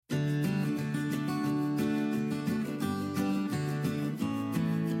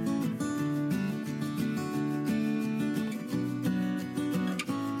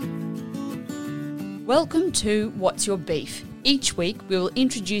Welcome to What's Your Beef? Each week we will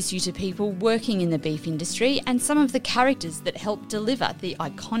introduce you to people working in the beef industry and some of the characters that help deliver the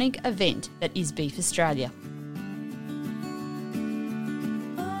iconic event that is Beef Australia.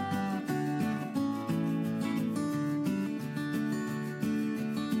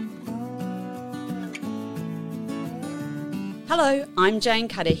 Hello, I'm Jane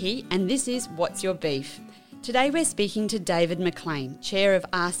Cudahy and this is What's Your Beef? Today we're speaking to David McLean, Chair of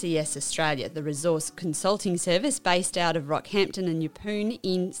RCS Australia, the resource consulting service based out of Rockhampton and Yeppoon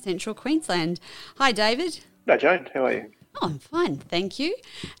in central Queensland. Hi David. Hello Jane, how are you? Oh, I'm fine, thank you.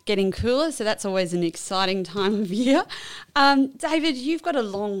 Getting cooler, so that's always an exciting time of year. David, you've got a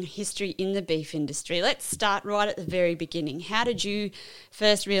long history in the beef industry. Let's start right at the very beginning. How did you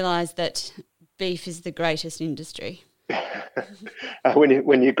first realise that beef is the greatest industry?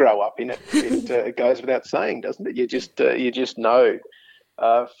 When you grow up in it, it goes without saying, doesn't it? You just know.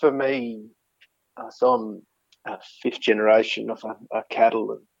 For me, so I'm a fifth generation of a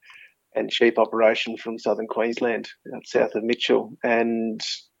cattle and sheep operation from southern Queensland, south of Mitchell, and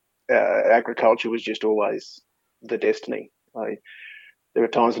agriculture was just always the destiny. There were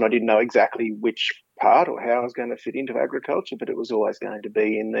times when I didn't know exactly which part or how I was going to fit into agriculture, but it was always going to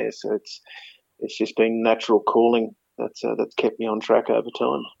be in there. So it's just been natural calling. That's kept me on track over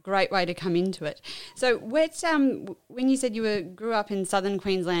time. Great way to come into it. So when you said you grew up in southern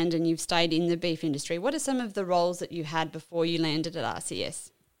Queensland and you've stayed in the beef industry, what are some of the roles that you had before you landed at RCS?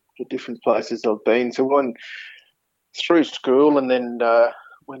 The different places I've been. So one through school, and then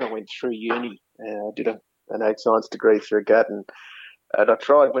when I went through uni, I did an ag science degree through GAT, and I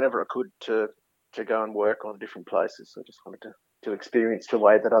tried whenever I could to go and work on different places. I just wanted to experience the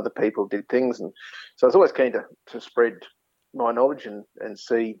way that other people did things. And so I was always keen to spread my knowledge and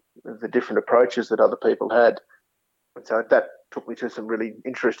see the different approaches that other people had. And so that took me to some really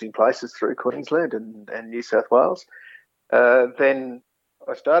interesting places through Queensland and New South Wales. Then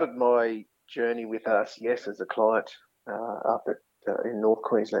I started my journey with RCS as a client up in North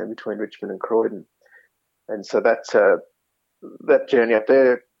Queensland between Richmond and Croydon. And so that journey up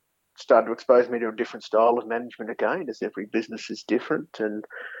there started to expose me to a different style of management again, as every business is different.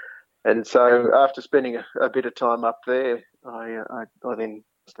 And so after spending a bit of time up there, I then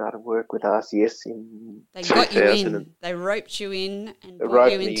started work with RCS in 2000. They got you in. They roped you in and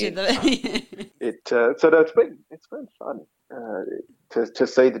brought you into the... So it's been fun to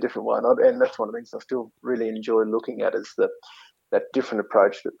see the different one. And that's one of the things I still really enjoy looking at, is that different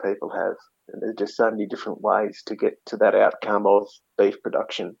approach that people have. And there's just so many different ways to get to that outcome of beef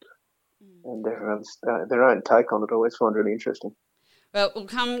production. And everyone's their own take on it. I always find really interesting. Well, we'll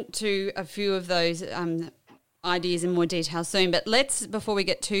come to a few of those ideas in more detail soon. But before we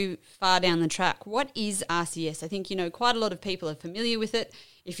get too far down the track, what is RCS? I think, quite a lot of people are familiar with it.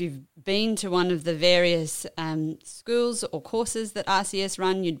 If you've been to one of the various schools or courses that RCS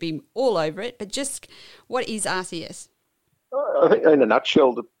run, you'd be all over it. But just what is RCS? I think in a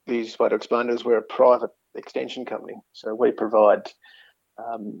nutshell, the easiest way to explain it is we're a private extension company. So we provide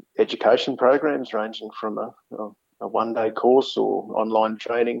education programs ranging from a one-day course or online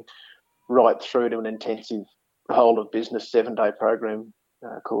training right through to an intensive whole-of-business 7-day program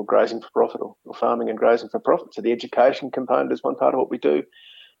called Grazing for Profit or Farming and Grazing for Profit. So the education component is one part of what we do.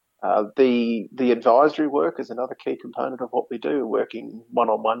 The advisory work is another key component of what we do, working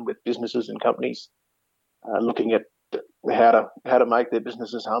one-on-one with businesses and companies, looking at how to make their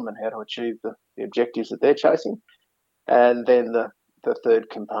businesses hum and how to achieve the objectives that they're chasing. And then the third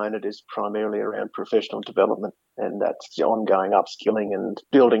component is primarily around professional development, and that's the ongoing upskilling and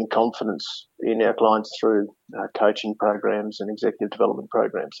building confidence in our clients through coaching programs and executive development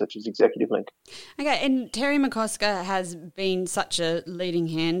programs such as Executive Link. Okay, and Terry McCosker has been such a leading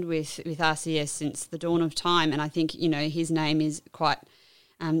hand with RCS since the dawn of time, and I think, his name is quite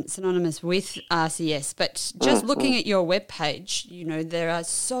synonymous with RCS, but just looking at your webpage, there are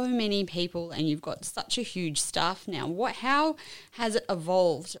so many people and you've got such a huge staff now. How has it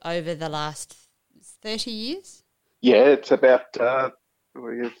evolved over the last 30 years? Yeah, it's about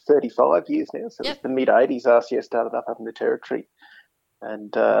 35 years now. So It's the mid-'80s RCS started up in the Territory.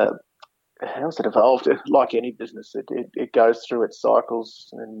 And how's it evolved? Like any business, it goes through its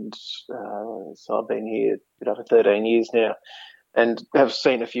cycles. And so I've been here a bit over 13 years now, and have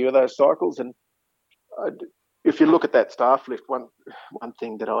seen a few of those cycles. And if you look at that staff lift, one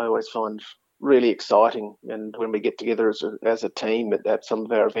thing that I always find really exciting, and when we get together as a team at some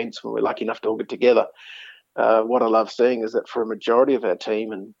of our events, when we're lucky enough to all get together, what I love seeing is that for a majority of our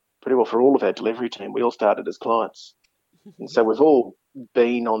team, and pretty well for all of our delivery team, we all started as clients. And so we've all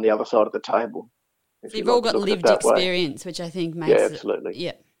been on the other side of the table. So you've all got lived experience, which I think makes it... Yeah, absolutely.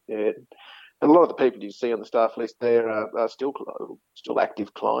 Yeah. And a lot of the people you see on the staff list there are still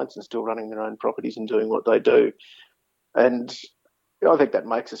active clients and still running their own properties and doing what they do. And I think that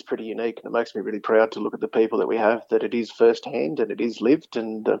makes us pretty unique, and it makes me really proud to look at the people that we have, that it is firsthand and it is lived,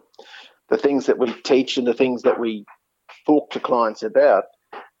 and the things that we teach and the things that we talk to clients about,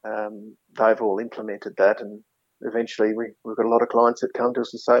 they've all implemented that. And eventually we've got a lot of clients that come to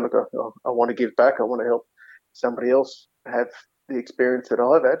us and say, look, I want to give back. I want to help somebody else have the experience that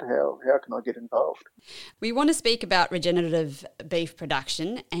I've had. How can I get involved? We want to speak about regenerative beef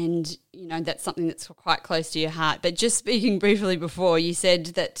production, and that's something that's quite close to your heart. But just speaking briefly before, you said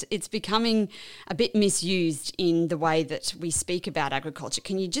that it's becoming a bit misused in the way that we speak about agriculture.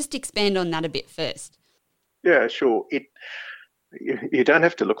 Can you just expand on that a bit first? Yeah, sure. You don't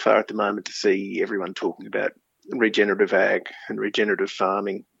have to look far at the moment to see everyone talking about regenerative ag and regenerative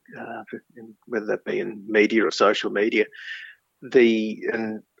farming, whether that be in media or social media.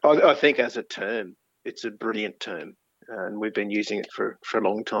 I think as a term, it's a brilliant term, and we've been using it for a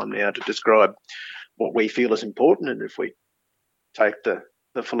long time now to describe what we feel is important. And if we take the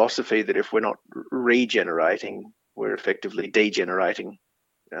philosophy that if we're not regenerating, we're effectively degenerating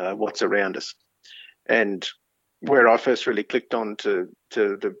what's around us. And where I first really clicked on to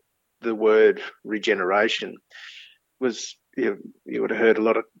the word regeneration was, you would have heard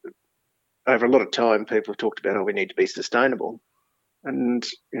over a lot of time people have talked about how we need to be sustainable. And,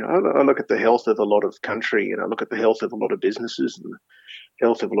 I look at the health of a lot of country, and I look at the health of a lot of businesses and the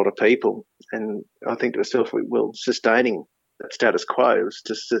health of a lot of people. And I think to myself, sustaining that status quo is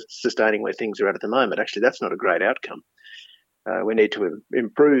just sustaining where things are at the moment. Actually, that's not a great outcome. We need to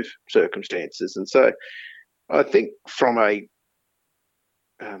improve circumstances. And so I think from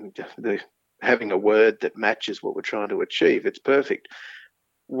having a word that matches what we're trying to achieve, it's perfect.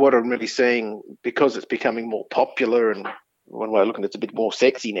 What I'm really seeing, because it's becoming more popular, and one way of looking at it's a bit more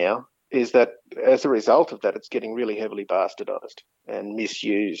sexy now, is that as a result of that, it's getting really heavily bastardised and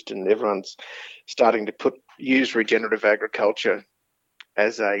misused, and everyone's starting to use regenerative agriculture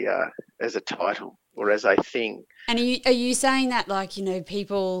as a title or as a thing. And are you saying that,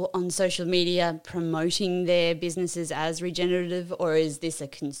 people on social media promoting their businesses as regenerative, or is this a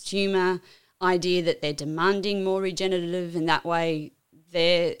consumer idea that they're demanding more regenerative, and that way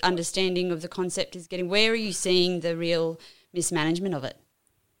their understanding of the concept is getting? Where are you seeing the real mismanagement of it?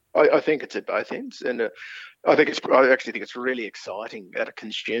 I think it's at both ends, and I actually think it's really exciting at a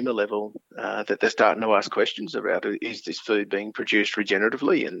consumer level that they're starting to ask questions about: is this food being produced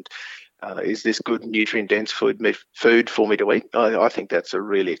regeneratively, and is this good nutrient-dense food for me to eat? I think that's a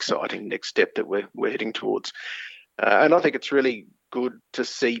really exciting next step that we're heading towards, and I think it's really good to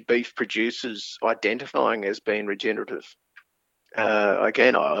see beef producers identifying as being regenerative.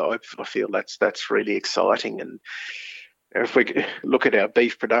 Again, I feel that's really exciting. And if we look at our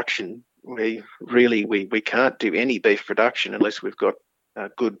beef production, we can't do any beef production unless we've got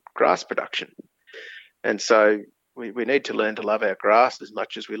good grass production. And so we need to learn to love our grass as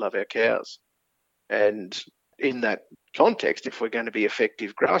much as we love our cows. And in that context, if we're going to be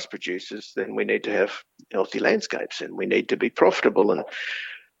effective grass producers, then we need to have healthy landscapes, and we need to be profitable. And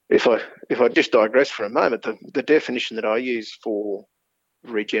if I just digress for a moment, the definition that I use for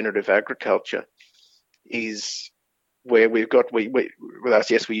regenerative agriculture is where we've got, with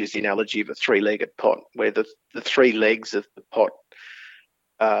RCS, we use the analogy of a three-legged pot, where the three legs of the pot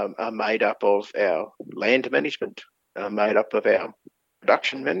are made up of our land management, are made up of our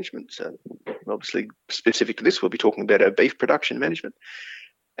production management. So obviously, specific to this, we'll be talking about our beef production management,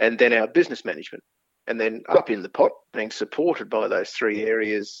 and then our business management. And then up in the pot, being supported by those three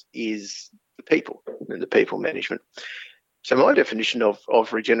areas, is the people and the people management. So my definition of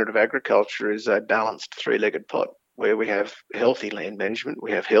regenerative agriculture is a balanced three-legged pot, where we have healthy land management,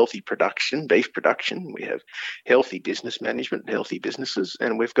 we have healthy production, beef production, we have healthy business management, healthy businesses,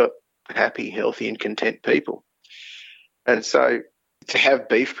 and we've got happy, healthy and content people. And so to have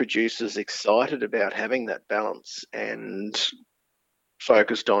beef producers excited about having that balance and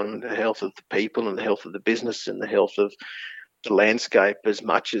focused on the health of the people and the health of the business and the health of the landscape as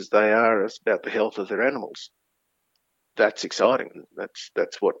much as they are about the health of their animals, that's exciting.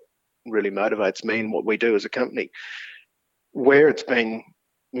 That's what really motivates me and what we do as a company. Where it's been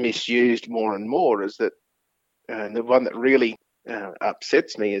misused more and more is that, and the one that really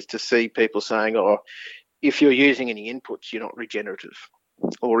upsets me is to see people saying, oh, if you're using any inputs, you're not regenerative.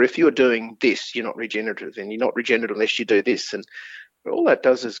 Or if you're doing this, you're not regenerative, and you're not regenerative unless you do this. And all that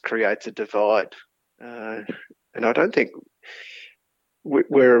does is creates a divide. And I don't think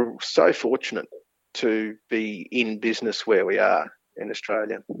we're so fortunate to be in business where we are in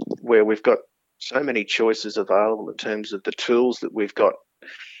Australia, where we've got so many choices available in terms of the tools that we've got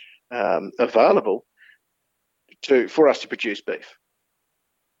available for us to produce beef,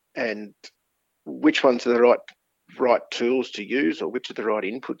 and which ones are the right tools to use, or which are the right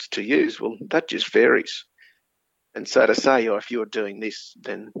inputs to use. Well, that just varies. And so to say, if you're doing this,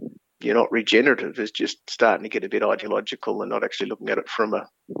 then you're not regenerative, is just starting to get a bit ideological and not actually looking at it from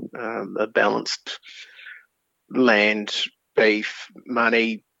a balanced land, beef,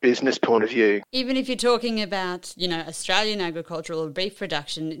 money, business point of view. Even if you're talking about, Australian agricultural or beef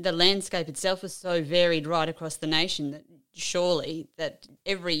production, the landscape itself is so varied right across the nation that surely that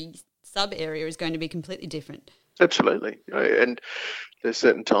every sub-area is going to be completely different. Absolutely. And there's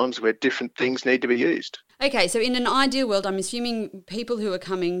certain times where different things need to be used. Okay, so in an ideal world, I'm assuming people who are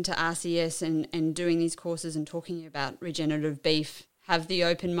coming to RCS and doing these courses and talking about regenerative beef have the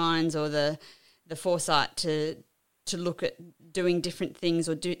open minds or the foresight to look at doing different things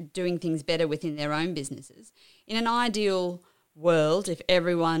or doing things better within their own businesses. In an ideal world, if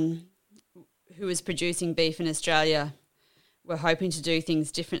everyone who is producing beef in Australia were hoping to do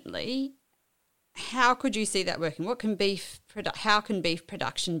things differently, how could you see that working? How can beef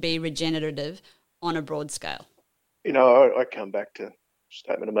production be regenerative on a broad scale? I come back to a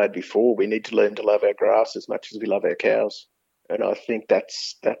statement I made before. We need to learn to love our grass as much as we love our cows. And I think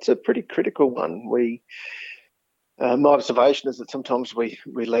that's a pretty critical one. My observation is that sometimes we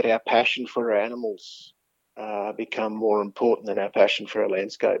let our passion for our animals become more important than our passion for our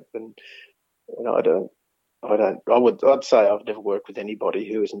landscape. And I'd say I've never worked with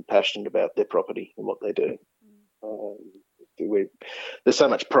anybody who isn't passionate about their property and what they do. There's so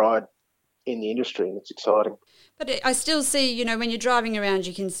much pride in the industry, and it's exciting. But I still see, when you're driving around,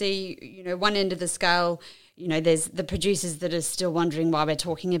 you can see, one end of the scale, there's the producers that are still wondering why we're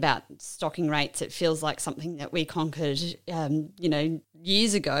talking about stocking rates. It feels like something that we conquered,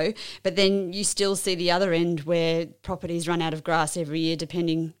 years ago. But then you still see the other end where properties run out of grass every year,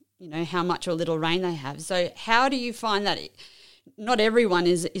 depending, how much or little rain they have. So how do you find that not everyone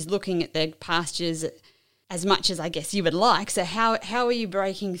is looking at their pastures as much as I guess you would like? So how are you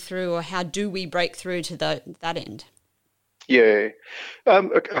breaking through, or how do we break through to that end? Yeah,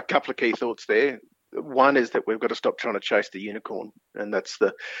 a couple of key thoughts there. One is that we've got to stop trying to chase the unicorn, and that's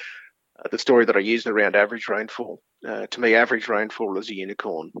the story that I used around average rainfall. To me, average rainfall is a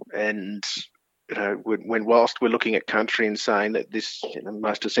unicorn, and whilst we're looking at country and saying that this,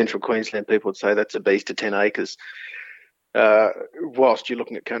 most of central Queensland people would say that's a beast of 10 acres. Whilst you're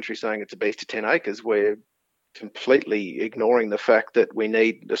looking at country saying it's a beast of 10 acres, we're completely ignoring the fact that we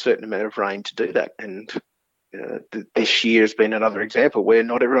need a certain amount of rain to do that. And this year has been another example where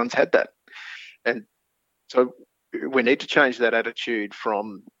not everyone's had that. And so we need to change that attitude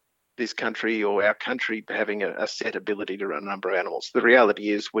from this country or our country having a set ability to run a number of animals. The reality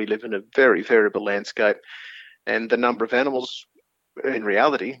is we live in a very variable landscape, and the number of animals in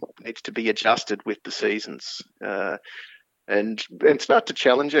reality needs to be adjusted with the seasons. And it's not to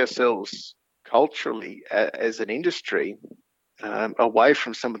challenge ourselves culturally as an industry away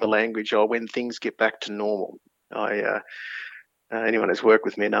from some of the language when things get back to normal. Anyone who's worked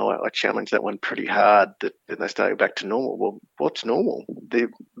with me know I challenge that one pretty hard, that they stay back to normal. Well, what's normal? The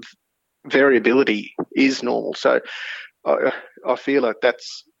variability is normal. So I feel like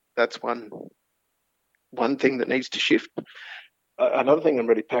that's one thing that needs to shift. Another thing I'm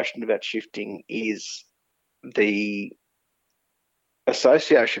really passionate about shifting is the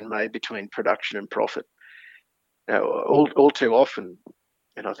association made between production and profit. Now, all too often,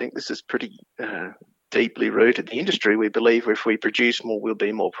 and I think this is pretty deeply rooted in the industry, we believe if we produce more, we'll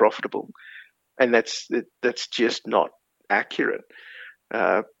be more profitable. And that's just not accurate.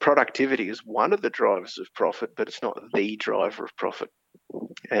 Productivity is one of the drivers of profit, but it's not the driver of profit.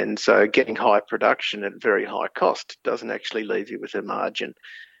 And so getting high production at very high cost doesn't actually leave you with a margin.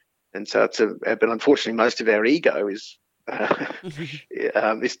 And so but unfortunately most of our ego is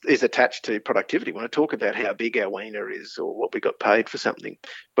attached to productivity. We want to talk about how big our wiener is or what we got paid for something,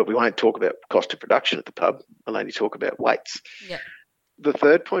 but we won't talk about cost of production at the pub. We'll only talk about weights. Yeah. The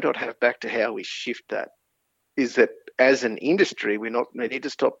third point I'd have back to how we shift that is that as an industry, we need to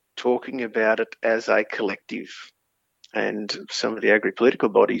stop talking about it as a collective. And some of the agri-political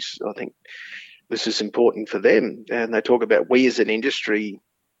bodies, I think this is important for them, and they talk about we as an industry,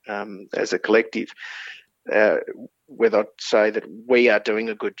 as a collective, where they say that we are doing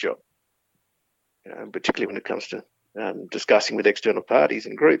a good job, particularly when it comes to discussing with external parties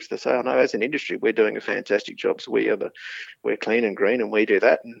and groups. They say, no, as an industry, we're doing a fantastic job, so we're clean and green and we do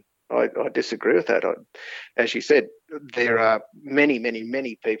that. And I disagree with that. As you said, there are many, many,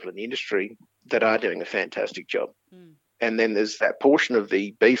 many people in the industry that are doing a fantastic job. Mm. And then there's that portion of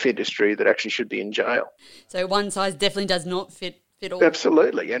the beef industry that actually should be in jail. So one size definitely does not fit fit all.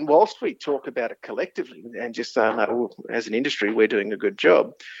 Absolutely. And whilst we talk about it collectively and just say, no, well, as an industry, we're doing a good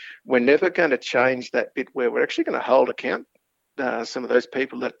job, we're never going to change that bit where we're actually going to hold account some of those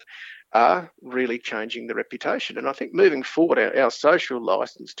people that are really changing the reputation. And I think moving forward, our social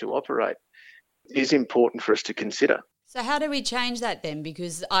licence to operate is important for us to consider. So how do we change that then?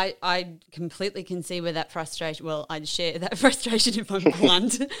 Because I completely can see where that frustration, well, I'd share that frustration if I'm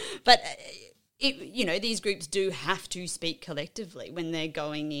blunt, but these groups do have to speak collectively when they're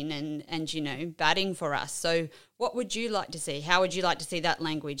going in and batting for us. So what would you like to see? How would you like to see that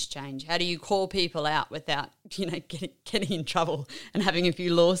language change? How do you call people out without, getting in trouble and having a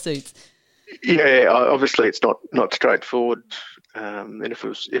few lawsuits? Yeah, obviously it's not straightforward. And if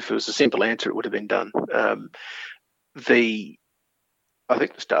it was a simple answer, it would have been done. I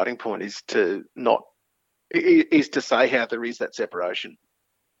think the starting point is to say how there is that separation,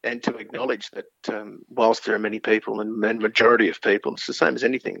 and to acknowledge that whilst there are many people and majority of people, it's the same as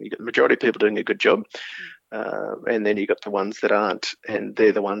anything. You've got the majority of people doing a good job, and then you've got the ones that aren't, and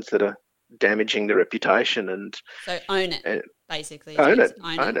they're the ones that are damaging the reputation. And so own it, basically. Own it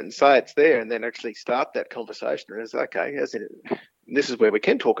and say it's there, and then actually start that conversation. And it's okay, this is where we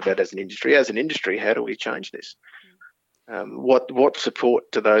can talk about as an industry, how do we change this? What support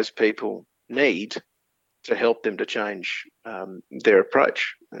do those people need to help them to change their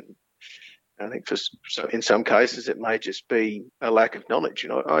approach? And I think in some cases it may just be a lack of knowledge.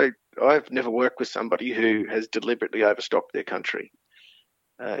 I've never worked with somebody who has deliberately overstocked their country.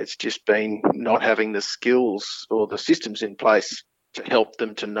 It's just been not having the skills or the systems in place to help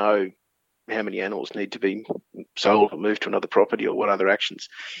them to know how many animals need to be sold or moved to another property or what other actions.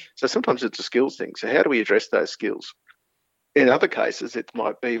 So sometimes it's a skills thing. So how do we address those skills? In other cases, it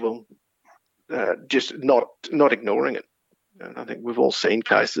might be, just not ignoring it. And I think we've all seen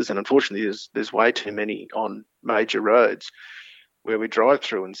cases, and unfortunately there's way too many on major roads where we drive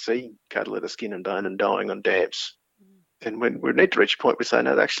through and see cattle that are skin and bone and dying on dams. And when we need to reach a point where we say,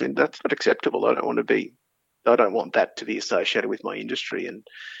 no, actually that's not acceptable. I don't want that to be associated with my industry, and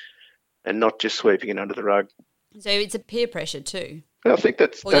not just sweeping it under the rug. So it's a peer pressure too. I think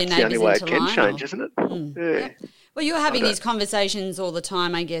that's the only way it can change, isn't it? Yeah. Yep. Well, you're having these conversations all the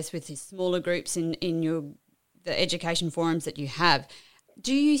time, I guess, with these smaller groups in the education forums that you have.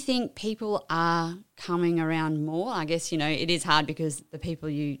 Do you think people are coming around more? I guess, it is hard because the people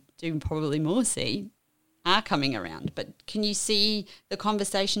you do probably more see are coming around. But can you see the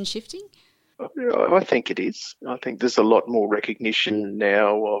conversation shifting? I think it is. I think there's a lot more recognition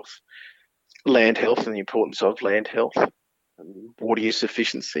now of land health and the importance of land health and water use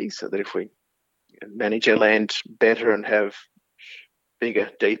efficiency, so that if we manage our land better and have bigger,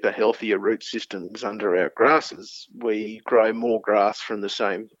 deeper, healthier root systems under our grasses, we grow more grass from the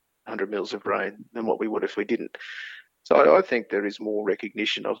same 100 mils of rain than what we would if we didn't. So I think there is more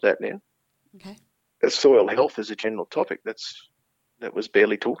recognition of that now. Okay. Soil health is a general topic that was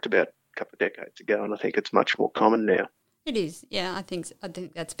barely talked about a couple of decades ago, and I think it's much more common now. It is, yeah. I think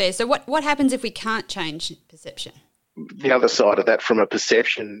that's fair. So what happens if we can't change perception? The other side of that, from a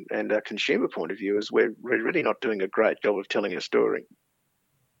perception and a consumer point of view, is we're really not doing a great job of telling a story.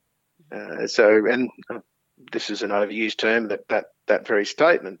 This is an overused term, that very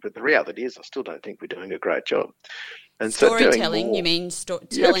statement, but the reality is I still don't think we're doing a great job. And storytelling, so you mean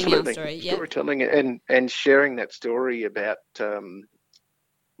telling our story? Yeah. Storytelling and sharing that story about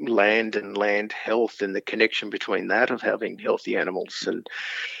land and land health and the connection between that of having healthy animals. And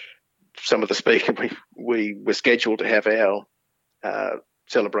some of the speakers, we were scheduled to have our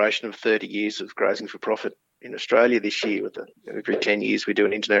celebration of 30 years of grazing for profit in Australia this year. Every 10 years we do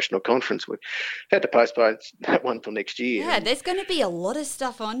an international conference. We had to postpone that one till next year. Yeah, there's going to be a lot of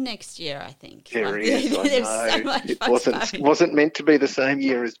stuff on next year, I think. There is. There's so much it wasn't meant to be the same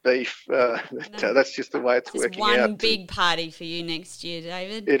year as beef. No. That's just the way it's working out. One big party for you next year,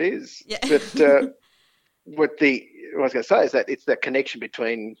 David. It is. Yeah. But what I was going to say is that it's that connection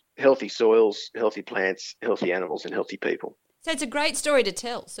between healthy soils, healthy plants, healthy animals, and healthy people. So it's a great story to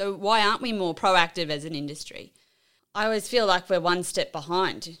tell. So why aren't we more proactive as an industry? I always feel like we're one step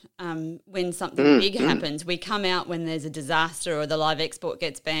behind. When something big happens, we come out when there's a disaster or the live export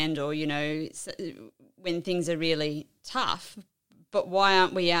gets banned or, when things are really tough. But why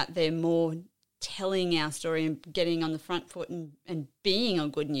aren't we out there more telling our story and getting on the front foot and being a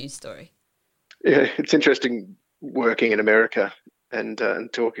good news story? Yeah, it's interesting working in America and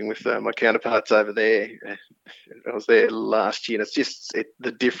talking with my counterparts over there. I was there last year, and it's just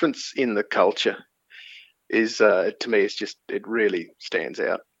the difference in the culture is, to me, it really stands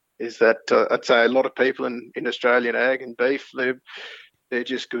out. Is that I'd say a lot of people in Australian ag and beef, they're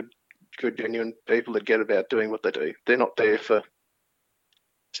just good, genuine people that get about doing what they do. They're not there for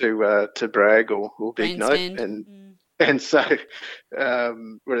to brag or big note, Grandstand. and so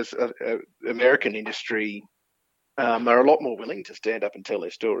whereas American industry are a lot more willing to stand up and tell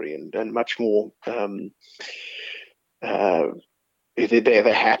their story, and much more.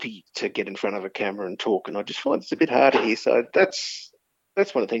 They're happy to get in front of a camera and talk, and I just find it's a bit harder here. So that's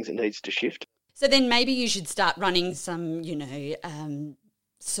one of the things that needs to shift. So then maybe you should start running some,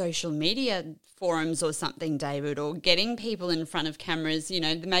 social media forums or something, David, or getting people in front of cameras,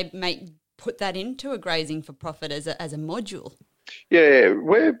 maybe put that into a grazing for profit as a module. Yeah,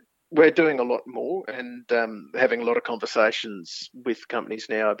 we're doing a lot more, and having a lot of conversations with companies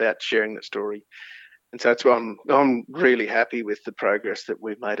now about sharing that story. And so that's why I'm really happy with the progress that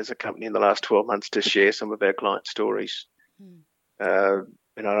we've made as a company in the last 12 months to share some of our client stories.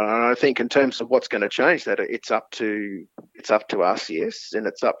 I think in terms of what's going to change that, it's up to RCS, and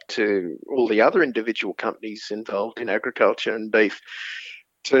it's up to all the other individual companies involved in agriculture and beef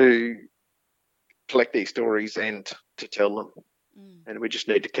to collect these stories and to tell them. And we just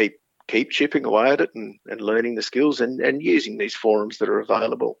need to keep chipping away at it and learning the skills and using these forums that are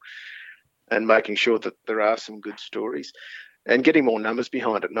available, and making sure that there are some good stories and getting more numbers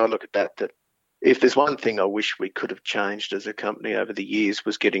behind it. And I look at that if there's one thing I wish we could have changed as a company over the years,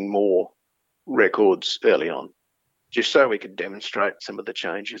 was getting more records early on, just so we could demonstrate some of the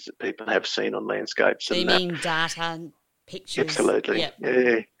changes that people have seen on landscapes. So you mean data, pictures? Absolutely. Yep.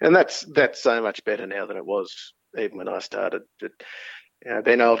 Yeah. And that's so much better now than it was even when I started.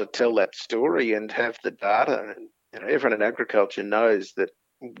 Being able to tell that story and have the data, and everyone in agriculture knows that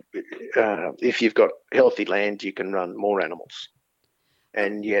if you've got healthy land, you can run more animals.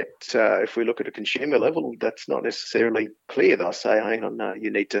 And yet, if we look at a consumer level, that's not necessarily clear. They'll say, hang on, no,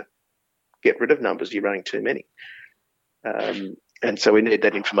 you need to get rid of numbers. You're running too many. And so we need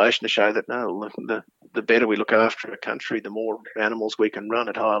that information to show that, no, the better we look after a country, the more animals we can run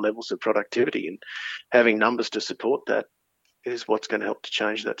at higher levels of productivity. And having numbers to support that is what's going to help to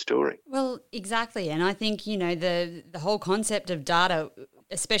change that story. Well, exactly. And I think, the whole concept of data,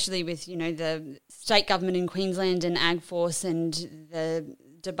 especially with, the state government in Queensland and AgForce and the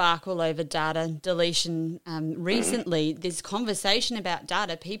debacle over data deletion recently, this conversation about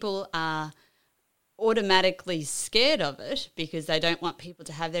data, people are automatically scared of it because they don't want people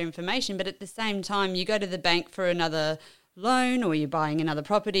to have their information. But at the same time, you go to the bank for another loan or you're buying another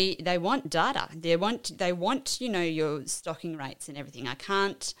property, they want data. They want your stocking rates and everything.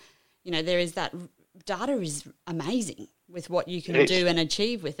 There is that data is amazing with what you can do and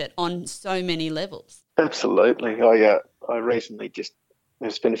achieve with it on so many levels. Absolutely. I recently just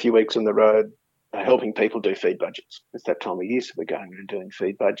spent a few weeks on the road helping people do feed budgets. It's that time of year, so we're going and doing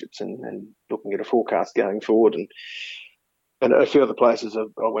feed budgets and looking at a forecast going forward. And a few other places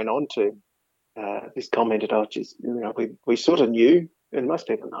I went on to, this commented, we sort of knew, and most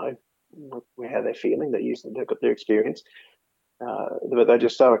people know how they're feeling. They've got their experience, but they're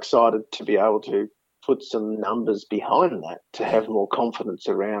just so excited to be able to put some numbers behind that, to have more confidence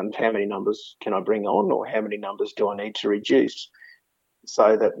around how many numbers can I bring on or how many numbers do I need to reduce,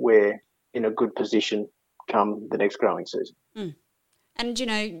 so that we're in a good position come the next growing season.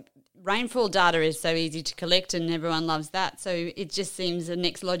 And, rainfall data is so easy to collect and everyone loves that. So it just seems the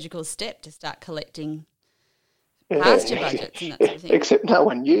next logical step to start collecting pasture budgets and that sort of thing. Except no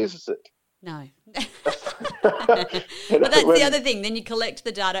one uses it. No. But that's the other thing. Then you collect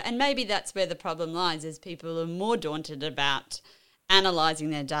the data, and maybe that's where the problem lies, is people are more daunted about analysing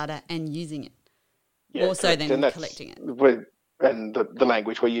their data and using it, more so than collecting it. And the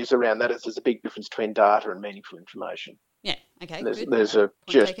language we use around that is there's a big difference between data and meaningful information. Yeah, okay, There's a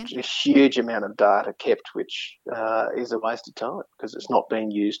huge amount of data kept, which is a waste of time because it's not being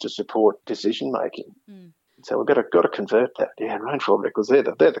used to support decision making. So we've got to convert that. Yeah, rainfall records, they're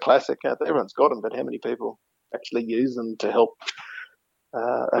the classic. Everyone's got them, but how many people actually use them to help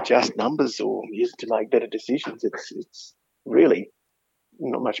adjust numbers or use it to make better decisions? It's really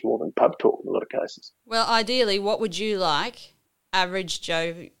not much more than pub talk in a lot of cases. Well, ideally, what would you like average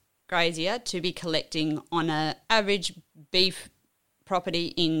Joe grazier to be collecting on an average beef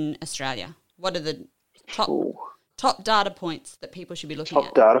property in Australia? What are the top data points that people should be looking at?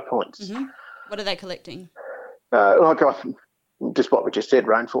 Top data points. Mm-hmm. What are they collecting? Just what we just said,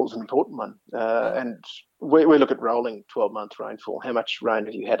 rainfall is an important one. And we look at rolling 12-month rainfall. How much rain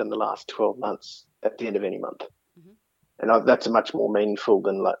have you had in the last 12 months at the end of any month? Mm-hmm. And that's much more meaningful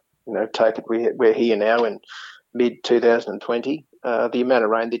than, take it. We're here now in mid-2020. The amount of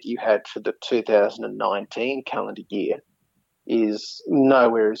rain that you had for the 2019 calendar year is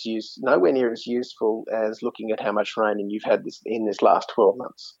nowhere near as useful as looking at how much rain you've had in this last 12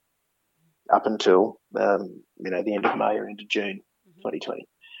 months up until the end of May or into June 2020.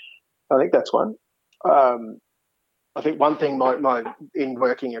 I think that's one. I think one thing in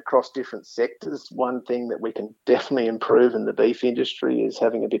working across different sectors, one thing that we can definitely improve in the beef industry is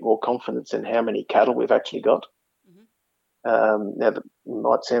having a bit more confidence in how many cattle we've actually got. Now, that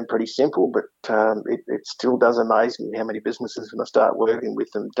might sound pretty simple, but it still does amaze me how many businesses, when I start working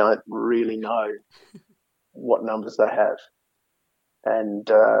with them, don't really know what numbers they have. And,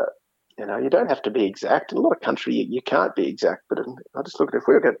 you don't have to be exact. In a lot of country, you can't be exact, but I just look at if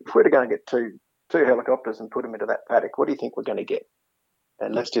we were to go and get two helicopters and put them into that paddock, what do you think we're going to get?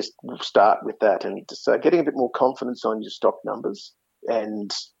 And let's just start with that and just getting a bit more confidence on your stock numbers.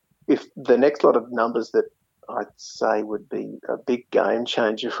 And if the next lot of numbers that I'd say would be a big game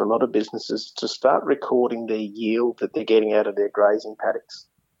changer for a lot of businesses to start recording the yield that they're getting out of their grazing paddocks,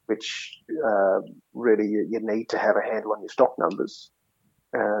 which really you need to have a handle on your stock numbers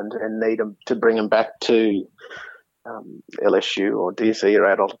and need them to bring them back to LSU or DSE or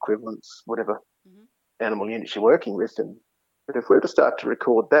adult equivalents, whatever animal units you're working with. But if we're to start to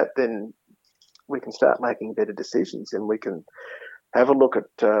record that, then we can start making better decisions and we can have a look at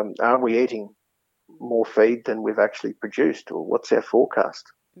are we eating more feed than we've actually produced, or what's our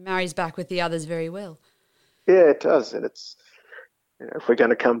forecast? Marries back with the others very well. Yeah, it does. And it's, if we're going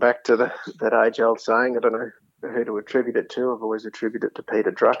to come back to that age-old saying, I don't know who to attribute it to, I've always attributed it to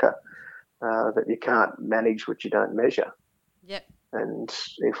Peter Drucker, that you can't manage what you don't measure. Yep. And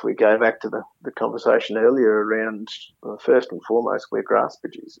if we go back to the conversation earlier around, first and foremost, we're grass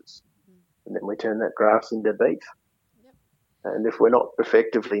producers, and then we turn that grass into beef. Yep. And if we're not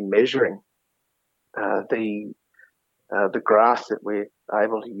effectively measuring the grass that we're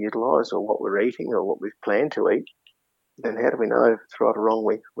able to utilise or what we're eating or what we've planned to eat, then how do we know if it's right or wrong?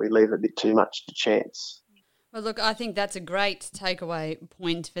 We leave a bit too much to chance. Well, look, I think that's a great takeaway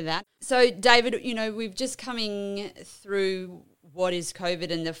point for that. So, David, we've just coming through what is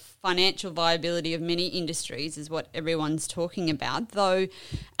COVID, and the financial viability of many industries is what everyone's talking about, though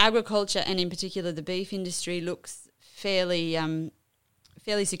agriculture and in particular the beef industry looks fairly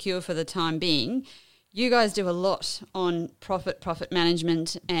secure for the time being. You guys do a lot on profit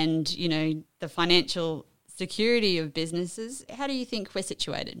management and, the financial security of businesses. How do you think we're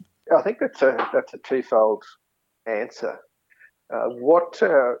situated? I think that's a twofold answer. What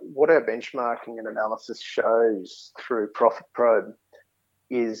our benchmarking and analysis shows through Profit Probe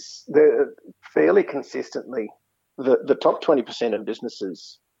is that fairly consistently the top 20% of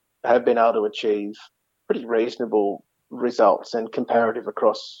businesses have been able to achieve pretty reasonable results and comparative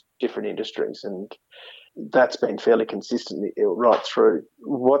across different industries, and that's been fairly consistently right through.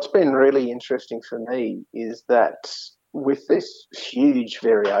 What's been really interesting for me is that with this huge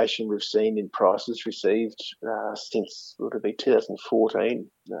variation we've seen in prices received since, what would it be, 2014,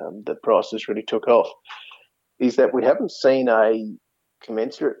 the prices really took off, is that we haven't seen a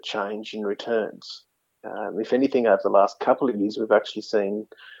commensurate change in returns. If anything, over the last couple of years, we've actually seen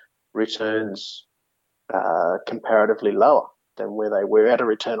returns comparatively lower than where they were at a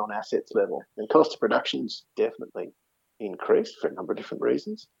return on assets level. And cost of production's definitely increased for a number of different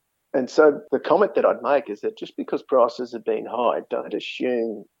reasons. And so the comment that I'd make is that just because prices have been high, don't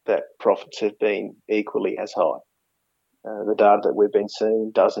assume that profits have been equally as high. The data that we've been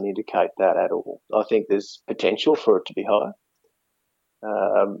seeing doesn't indicate that at all. I think there's potential for it to be higher.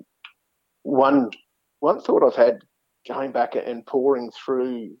 One thought I've had going back and pouring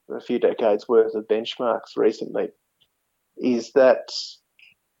through a few decades worth of benchmarks recently is that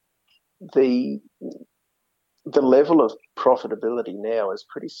the level of profitability now is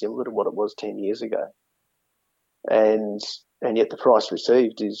pretty similar to what it was 10 years ago. And yet the price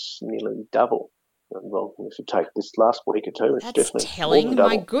received is nearly double. Well, if you take this last week or two, it's that's definitely telling. More than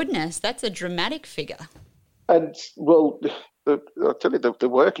double. My goodness, that's a dramatic figure. And, well, I'll tell you the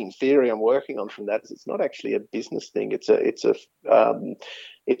working theory I'm working on from that is it's not actually a business thing. It's an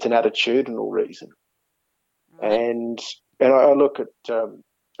attitudinal reason. Right. And I look at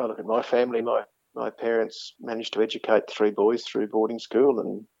my family. My parents managed to educate 3 boys through boarding school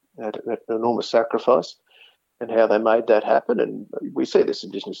and had an enormous sacrifice, and how they made that happen. And we see this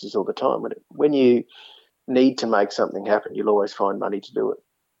in businesses all the time. When you need to make something happen, you'll always find money to do it.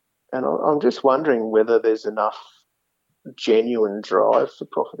 And I'm just wondering whether there's enough genuine drive for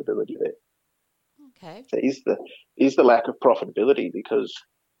profitability there. Okay. So is the lack of profitability because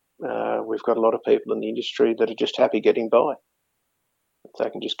we've got a lot of people in the industry that are just happy getting by. If they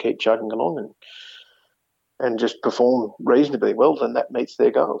can just keep chugging along and just perform reasonably well, then that meets their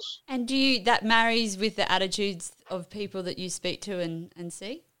goals. And that marries with the attitudes of people that you speak to and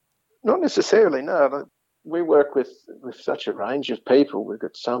see? Not necessarily, no. We work with such a range of people. We've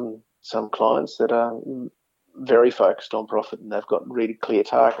got some clients that are very focused on profit and they've got really clear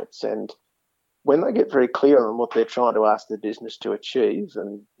targets. And when they get very clear on what they're trying to ask their business to achieve,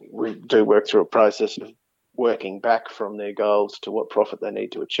 and we do work through a process of working back from their goals to what profit they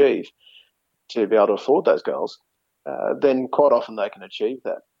need to achieve to be able to afford those goals, then quite often they can achieve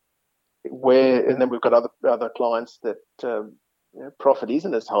that. And then we've got other clients that profit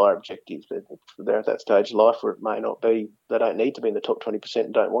isn't as high objective. They're at that stage of life where it may not be. They don't need to be in the top 20%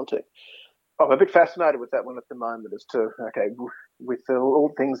 and don't want to. I'm a bit fascinated with that one at the moment as to, okay, with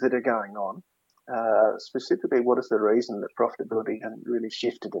all things that are going on, specifically what is the reason that profitability hasn't really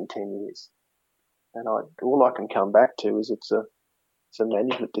shifted in 10 years? And all I can come back to is it's a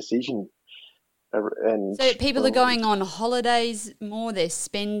management decision. And so people are going on holidays more, they're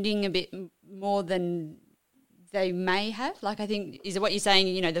spending a bit more than they may have. Like, I think, is it what you're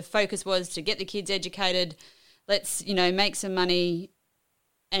saying, the focus was to get the kids educated, let's, make some money,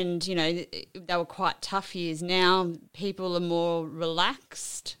 and, they were quite tough years. Now people are more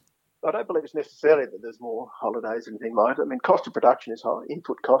relaxed. I don't believe it's necessarily that there's more holidays and anything like that. I mean, cost of production is high.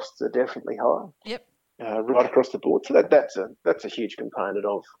 Input costs are definitely high. Yep. Right across the board. So that's a huge component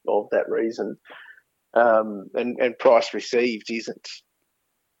of that reason. And price received isn't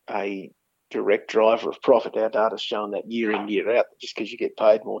a direct driver of profit. Our data's shown that year in, year out. Just because you get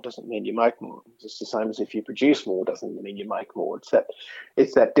paid more doesn't mean you make more. It's the same as if you produce more doesn't mean you make more.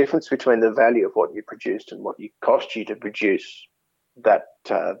 It's that difference between the value of what you produced and what it cost you to produce that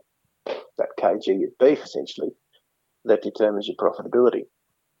kg of beef, essentially, that determines your profitability.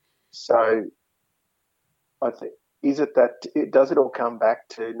 So I think, does it all come back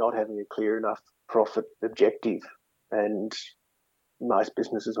to not having a clear enough profit objective? And most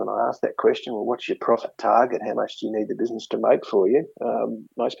businesses, when I ask that question, well, what's your profit target? How much do you need the business to make for you?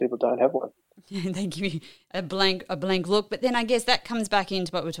 Most people don't have one. They give you a blank look. But then I guess that comes back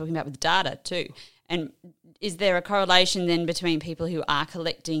into what we're talking about with data too. And is there a correlation then between people who are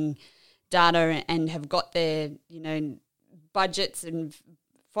collecting data and have got their, budgets and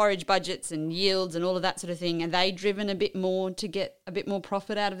forage budgets and yields and all of that sort of thing? Are they driven a bit more to get a bit more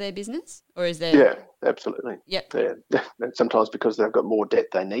profit out of their business? Or is there... Yeah, absolutely. Yep. Yeah. And sometimes because they've got more debt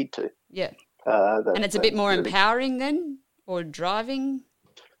they need to. Yeah. And it's a bit more empowering then, or driving?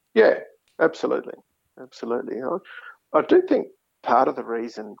 Yeah, absolutely. Absolutely. I do think part of the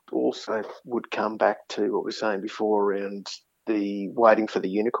reason also would come back to what we were saying before around the waiting for the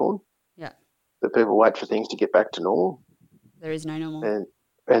unicorn. Yeah. That people wait for things to get back to normal. There is no normal.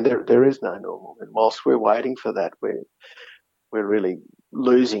 And there is no normal. And whilst we're waiting for that, we're really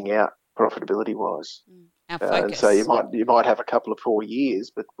losing out profitability wise. Our focus. And so you might have a couple of poor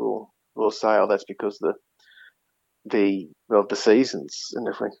years, but we'll say, oh, that's because the seasons. And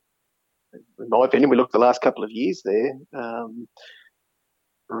if in my opinion, we look at the last couple of years there.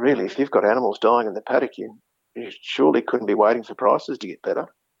 Really, if you've got animals dying in the paddock, you surely couldn't be waiting for prices to get better.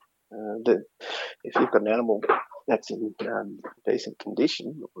 If you've got an animal that's in decent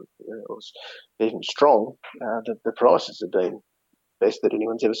condition or even strong, the prices have been best that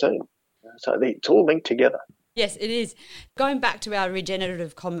anyone's ever seen. So it's all linked together. Yes, it is. Going back to our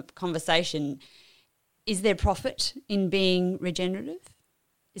regenerative conversation, is there profit in being regenerative?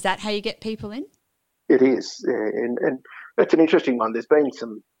 Is that how you get people in? It is, and that's an interesting one. There's been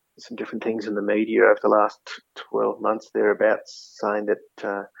some different things in the media over the last 12 months thereabouts saying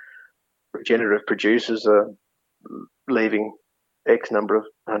that regenerative producers are leaving X number of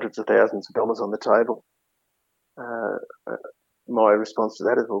hundreds of thousands of dollars on the table. My response to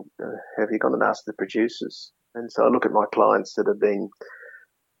that is, well, have you gone and asked the producers? And so I look at my clients that have been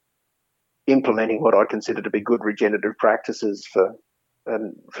implementing what I consider to be good regenerative practices for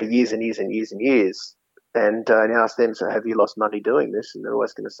years and years and years and years, and ask them, so have you lost money doing this? And they're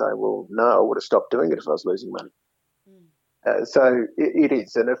always going to say, well, no, I would have stopped doing it if I was losing money. So it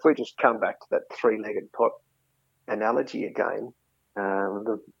is. And if we just come back to that three-legged pot analogy again,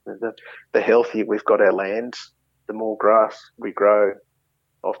 the healthier we've got our land, the more grass we grow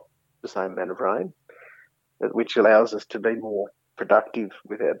off the same amount of rain, which allows us to be more productive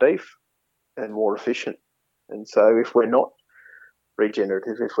with our beef and more efficient. And so if we're not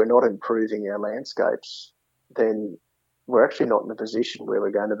regenerative, if we're not improving our landscapes, then we're actually not in a position where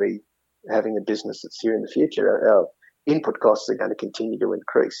we're going to be having a business that's here in the future. Our input costs are going to continue to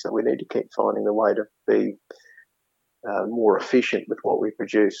increase, so we need to keep finding a way to be more efficient with what we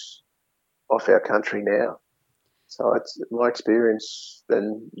produce off our country now. So it's my experience,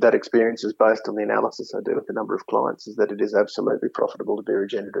 and that experience is based on the analysis I do with a number of clients, is that it is absolutely profitable to be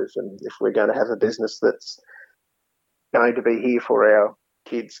regenerative. And if we're going to have a business that's going to be here for our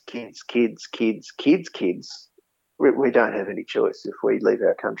kids, we don't have any choice. If we leave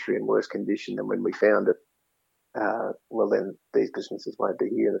our country in worse condition than when we found it, well, then these businesses won't be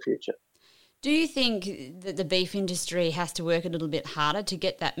here in the future. Do you think that the beef industry has to work a little bit harder to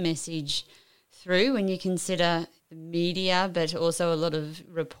get that message through when you consider the media, but also a lot of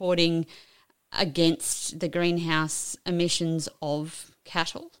reporting against the greenhouse emissions of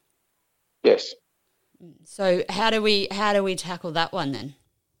cattle? Yes. So how do we tackle that one then?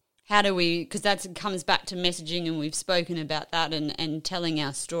 How do we, because that comes back to messaging, and we've spoken about that and telling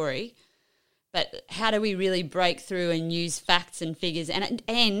our story, but how do we really break through and use facts and figures?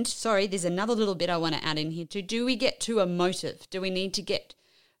 And sorry, there's another little bit I want to add in here too. Do we get too emotive? Do we need to get,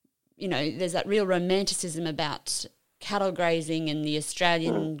 there's that real romanticism about cattle grazing and the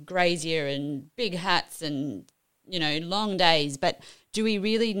Australian grazier and big hats and, long days, but do we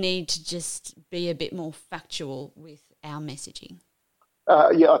really need to just be a bit more factual with our messaging?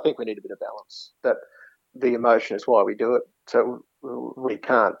 I think we need a bit of balance. That the emotion is why we do it. So we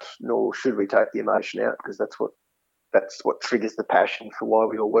can't, nor should we take the emotion out, because that's what triggers the passion for why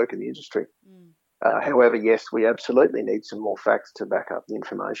we all work in the industry. However, yes, we absolutely need some more facts to back up the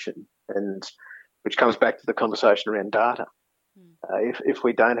information, and which comes back to the conversation around data. If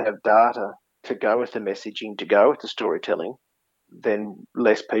we don't have data to go with the messaging, to go with the storytelling, then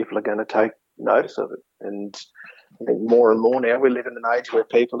less people are going to take notice of it. And I think more and more now we live in an age where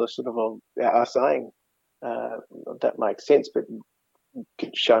people are sort of are saying, that makes sense, but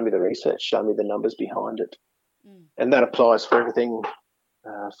show me the research, show me the numbers behind it. And that applies for everything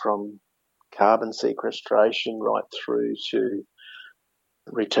from carbon sequestration right through to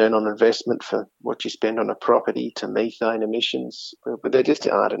return on investment for what you spend on a property, to methane emissions. But there just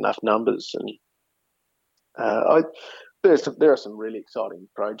aren't enough numbers. And there are some really exciting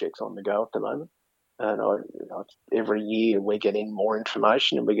projects on the go at the moment. And every year we're getting more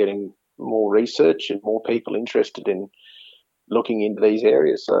information and we're getting more research and more people interested in looking into these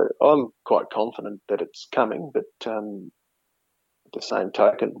areas. So I'm quite confident that it's coming, but at the same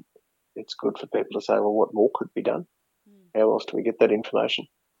token, it's good for people to say, well, what more could be done? How else do we get that information?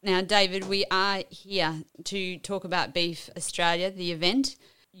 Now, David, we are here to talk about Beef Australia, the event.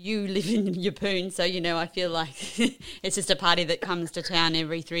 You live in Yeppoon, so, I feel like it's just a party that comes to town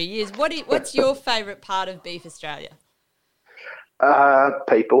every 3 years. What's your favourite part of Beef Australia?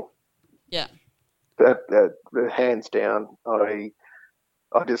 People. Yeah. Hands down. I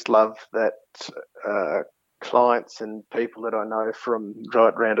just love that clients and people that I know from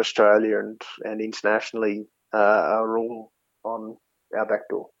right around Australia and internationally are all on our back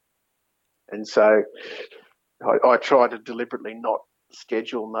door. And so I try to deliberately not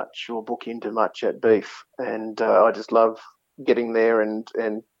schedule much or book into much at Beef. And I just love getting there and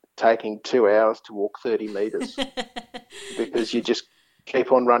taking 2 hours to walk 30 metres because you just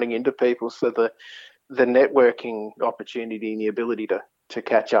keep on running into people. So the networking opportunity and the ability to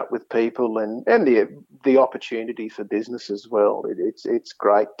catch up with people and the opportunity for business as well. It's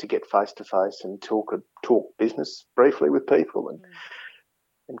great to get face to face and talk business briefly with people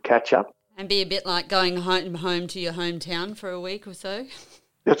and catch up. And be a bit like going home to your hometown for a week or so.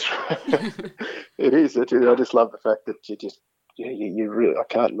 That's right. It is. I just love the fact that you really, I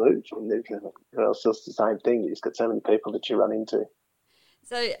can't move. And it's just the same thing. You just got so many people that you run into.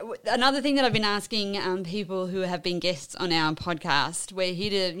 So another thing that I've been asking people who have been guests on our podcast, we're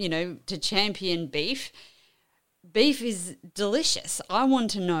here to champion beef. Beef is delicious. I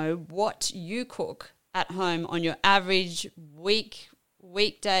want to know what you cook at home on your average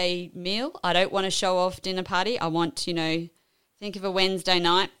weekday meal. I don't want to show off dinner party. I want think of a Wednesday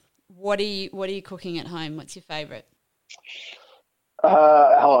night. What are you cooking at home? What's your favourite?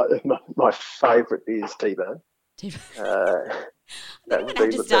 My favourite is T-bone. I'm going to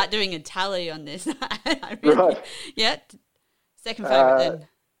have to start doing a tally on this. Right. Yeah. Second favourite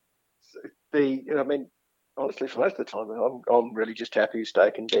then. Honestly, for most of the time, I'm really just happy with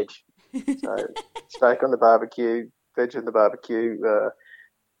steak and veg. So steak on the barbecue, veg on the barbecue.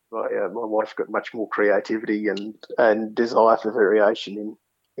 My wife's got much more creativity and desire for variation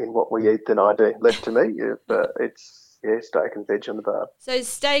in what we eat than I do. Left to me, it's steak and veg on the barb. So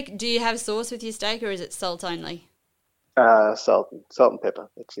steak, do you have sauce with your steak or is it salt only? Salt and pepper.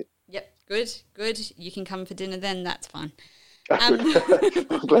 That's it. Yep, good. You can come for dinner then. That's fine. I'm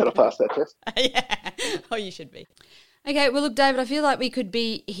glad I passed that test. Yeah. Oh, you should be. Okay, well, look, David, I feel like we could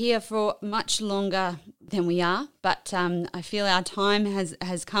be here for much longer than we are, but I feel our time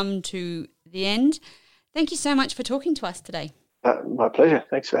has come to the end. Thank you so much for talking to us today. My pleasure.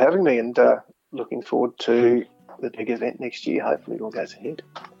 Thanks for having me, and looking forward to the big event next year. Hopefully it all goes ahead.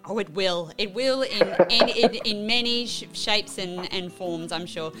 Oh, it will. It will in many shapes and forms, I'm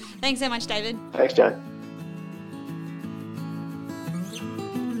sure. Thanks so much, David. Thanks, Jane.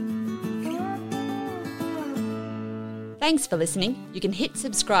 Thanks for listening. You can hit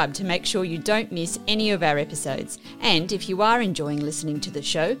subscribe to make sure you don't miss any of our episodes. And if you are enjoying listening to the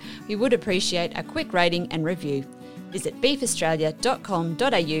show, we would appreciate a quick rating and review. Visit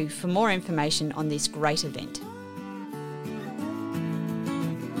beefaustralia.com.au for more information on this great event.